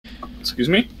Excuse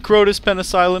me? Crotus Pen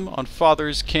Asylum on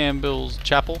Father's Campbell's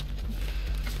Chapel.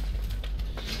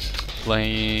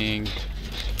 Playing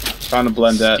Found a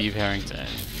blend that. Steve Harrington.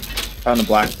 Found a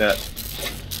black that.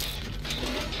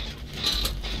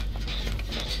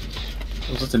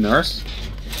 Was it the nurse?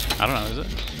 I don't know, is it?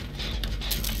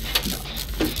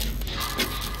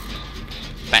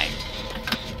 Bang.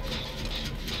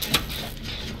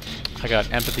 I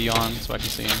got empathy on so I can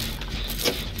see him.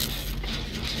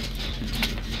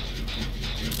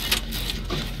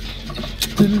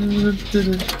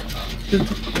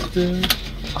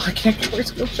 I can't get away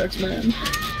skill checks, man.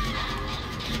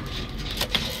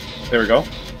 There we go.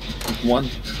 One.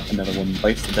 Another one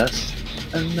bites the dust.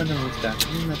 Another one's down.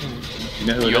 Another one's down. You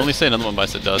know who You only say another one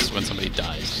bites the dust when somebody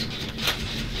dies.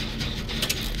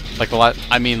 Like the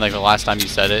last time you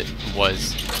said it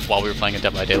was while we were playing a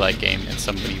Dead by Daylight game and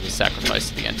somebody was sacrificed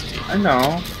to the entity. I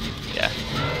know. Yeah.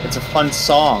 It's a fun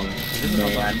song, It is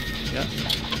man. fun. Yeah.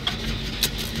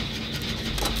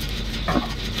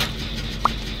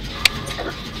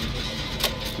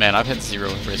 Man, I've hit 0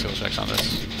 skill checks on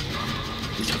this.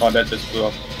 This Claudette just blew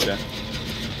up. Yeah.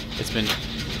 It's been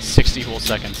 60 whole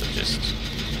seconds of just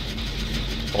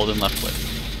hold and left click.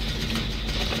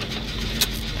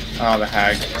 Oh, the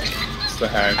hag. It's the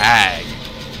hag. Ag.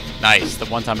 Nice. The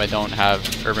one time I don't have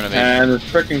urban evasion. And the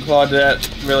frickin' Claudette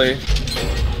really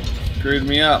screwed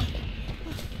me up.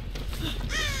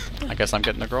 I guess I'm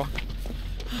getting the girl.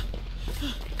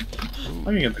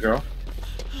 Let me get the girl.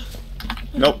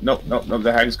 Nope, nope, nope, nope.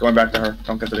 The hag's going back to her.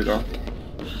 Don't get to the girl.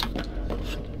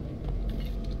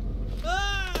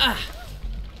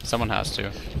 Someone has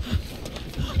to.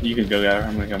 You can go get her.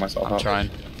 I'm gonna get myself I'm up. trying.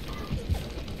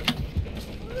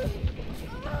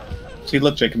 See,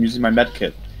 look, Jake, I'm using my med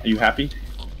kit. Are you happy?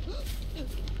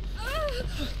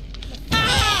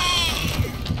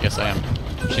 Yes, I am.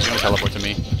 She's gonna teleport to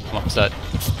me. I'm upset.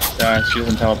 She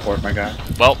doesn't teleport, my guy.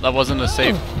 Well, that wasn't a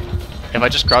save. If I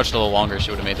just crouched a little longer,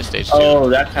 she would have made the stage 2. Oh,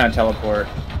 that kind of teleport.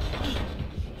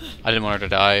 I didn't want her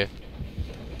to die.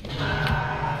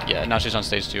 Yeah, now she's on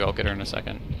stage 2. I'll get her in a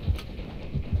second.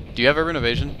 Do you have urban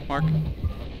evasion, Mark?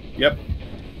 Yep.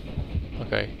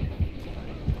 Okay.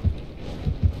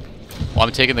 Well,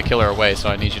 I'm taking the killer away, so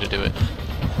I need you to do it.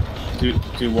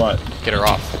 Do what? Get her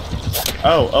off.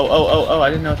 Oh, I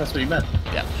didn't know if that's what you meant.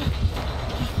 Yeah.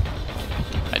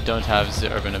 I don't have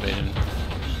the urban evasion.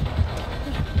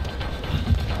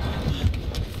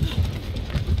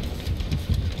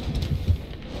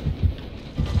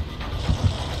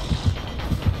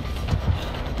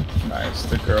 Nice,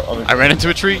 the girl. Oh, I ran into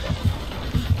a tree.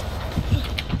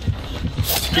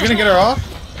 You're gonna get her off?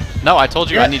 No, I told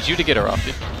you Yeah. I need you to get her off.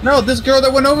 No, this girl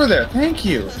that went over there. Thank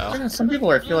you. Oh. God, some people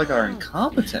I feel like are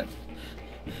incompetent.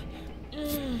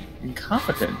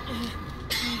 Incompetent.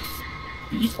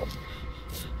 Evil.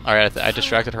 Alright, I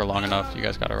distracted her long enough. You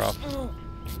guys got her off.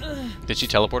 Did she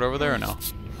teleport over there or no?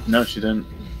 No, she didn't.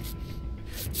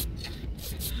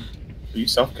 Are you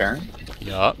self-carrying?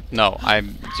 Yeah. No,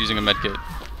 I'm using a medkit.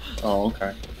 Oh,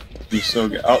 okay. You're so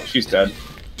good. Oh, she's dead.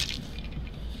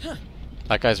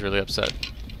 That guy's really upset.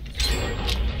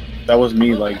 That was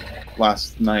me, like,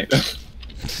 last night.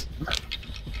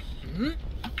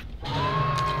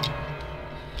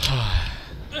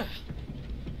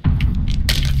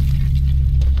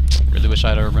 Really wish I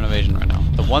had urban evasion right now.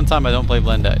 The one time I don't play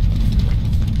Blended.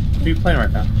 Who are you playing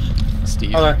right now?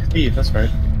 Steve. Oh, that's Steve, that's right.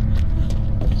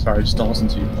 Sorry, just don't listen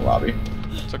to you in the lobby.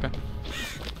 It's okay.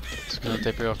 No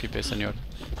te preocupes, señor.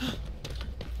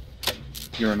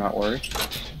 You're not worried?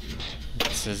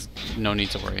 This is no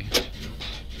need to worry.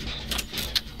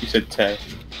 You said Tay.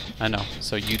 I know,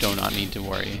 so you do not need to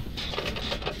worry.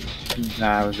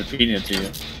 Nah, I was repeating it to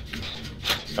you.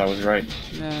 So I was right.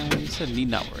 Nah, you said need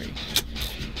not worry.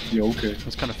 You okay? It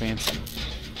was kind of fancy.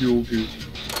 You okay?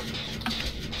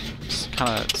 It's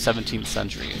kind of 17th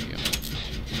century of you.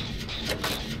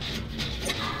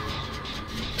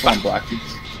 Come on,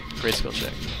 Blackies. Great skill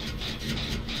check.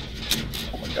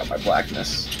 Oh my god, my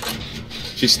blackness.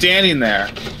 She's standing there.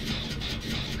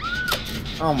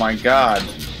 Oh my god.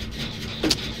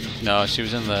 No, she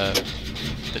was in the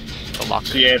locker.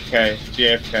 She AFK. She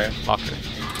AFK. Locker.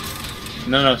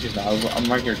 No, she's not.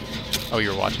 I'm right here. Oh,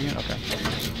 you were watching it? Okay.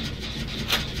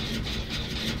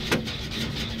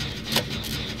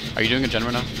 Are you doing a gen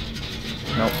right now?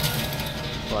 Nope.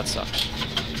 Well, that sucks.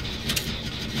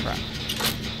 Crap.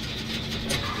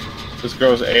 This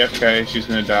girl's AFK. She's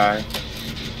gonna die.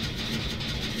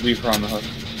 Leave her on the hook.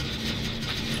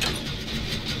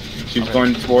 She's Okay.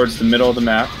 going towards the middle of the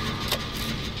map.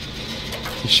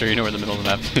 You sure you know where the middle of the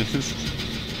map is?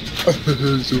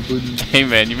 So funny. Hey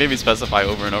man, you made me specify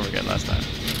over and over again last time.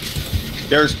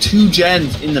 There's 2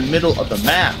 gens in the middle of the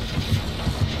map.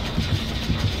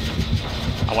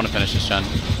 I want to finish this gen.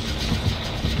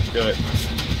 Do it.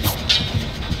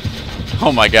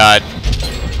 Oh my god.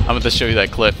 I'm going to show you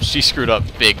that clip. She screwed up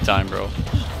big time, bro.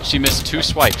 She missed 2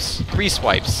 swipes. 3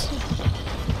 swipes.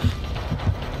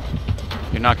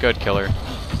 You're not good, killer.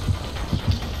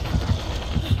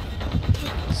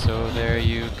 So there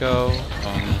you go.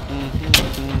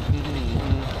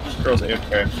 Girls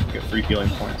AFK. Get free healing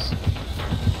points.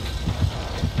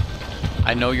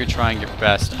 I know you're trying your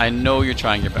best. I know you're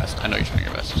trying your best. I know you're trying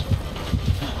your best.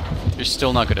 You're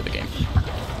still not good at the game.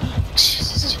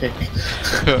 Jesus, Jake.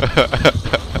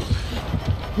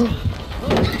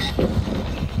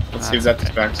 Let's see if that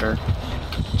distracts her.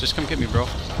 Just come get me, bro.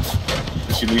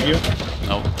 Did she leave you?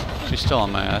 Nope. She's still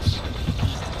on my ass.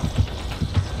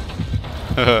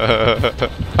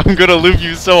 I'm gonna loop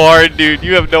you so hard, dude.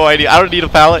 You have no idea. I don't need a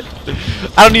pallet.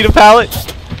 I don't need a pallet.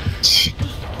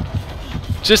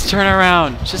 Just turn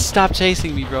around. Just stop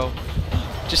chasing me, bro.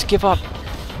 Just give up.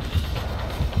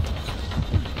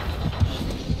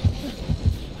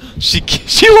 She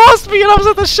lost me and I was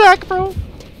at the shack, bro.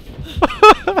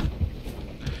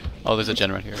 Oh, there's a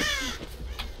gen right here.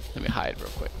 Let me hide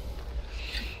real quick.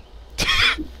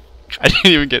 I didn't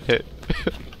even get hit.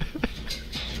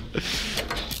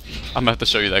 I'm gonna have to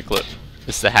show you that clip.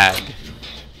 It's the hag.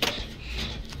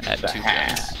 At The 2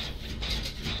 hag. gens.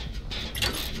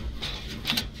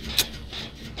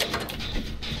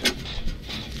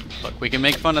 Look, we can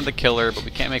make fun of the killer, but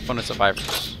we can't make fun of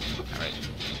survivors. Alright.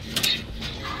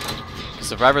 Because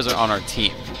survivors are on our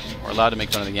team. We're allowed to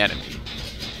make fun of the enemy.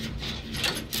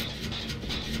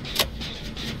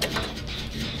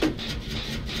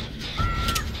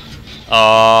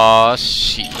 Oh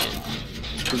shit.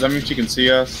 Does that mean she can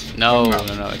see us? No,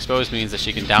 no. Exposed means that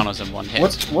she can down us in 1 hit.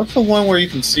 What's the one where you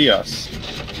can see us?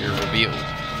 You're revealed.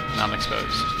 Not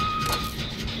exposed.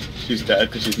 She's dead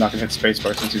because she's not gonna hit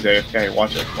spacebar since she's AFK.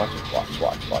 Watch it. Watch it.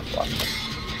 Watch.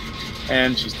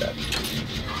 And she's dead.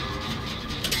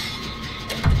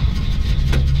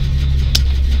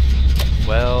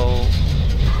 Well,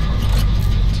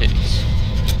 titties.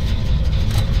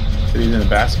 Titties in a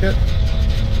basket?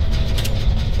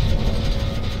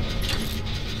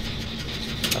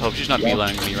 I hope she's not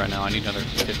beelining me right now. I need another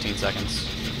 15 seconds.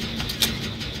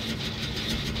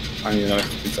 I need another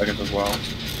 15 seconds as well.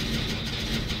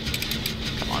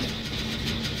 Come on.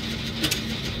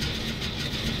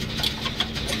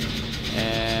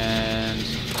 And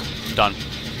done.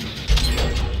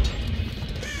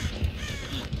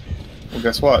 Well,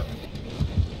 guess what?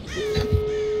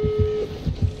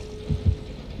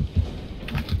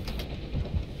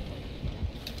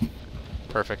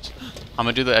 Perfect. I'm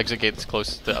gonna do the exit gate that's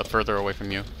close, further away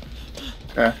from you.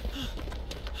 Okay.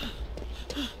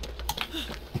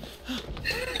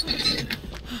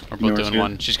 We're both doing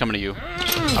one. She's coming to you.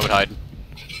 I would hide.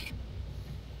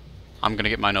 I'm gonna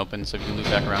get mine open, so if you can loop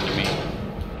back around to me.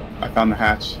 I found the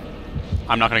hatch.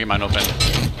 I'm not gonna get mine open.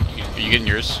 Are you getting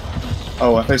yours?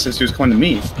 Oh, I thought you said she was coming to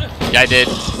me. Yeah, I did,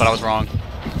 but I was wrong. Just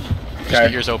Okay.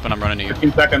 get yours open, I'm running to you.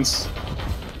 15 seconds.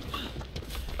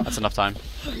 That's enough time.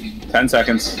 10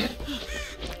 seconds.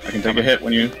 I can take a hit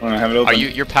when I have it open.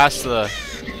 You're past the...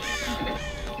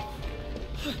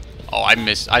 Oh,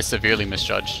 I severely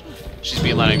misjudged. She's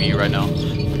beelining you right now.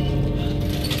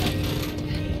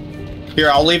 Here,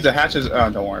 I'll leave the hatches. Oh,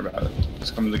 don't worry about it.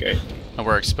 Just come to the gate. And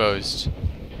we're exposed.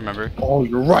 Remember? Oh,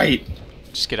 you're right.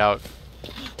 Just get out.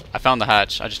 I found the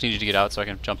hatch. I just need you to get out so I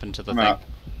can jump into the I'm thing. out.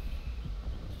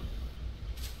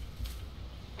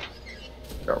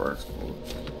 That works.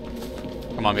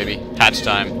 Come on, baby. Hatch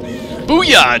time.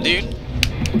 Booyah, dude!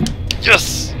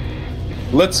 Yes!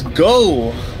 Let's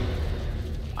go.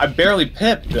 I barely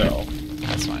pipped though.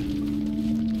 That's fine.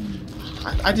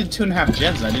 I did 2.5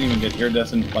 gens and I didn't even get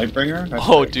iridescent Lightbringer. That's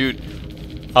Oh, great. dude.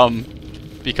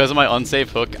 Because of my unsafe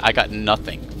hook, I got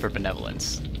nothing for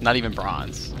benevolence. Not even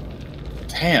bronze.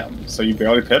 Damn. So you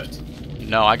barely pipped?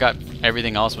 No, I got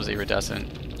everything else was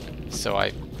iridescent. So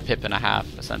I pip and a half,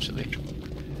 essentially.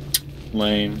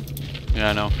 Lame.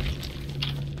 Yeah, I know.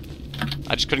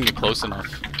 I just couldn't get close enough.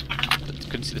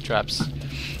 Couldn't see the traps.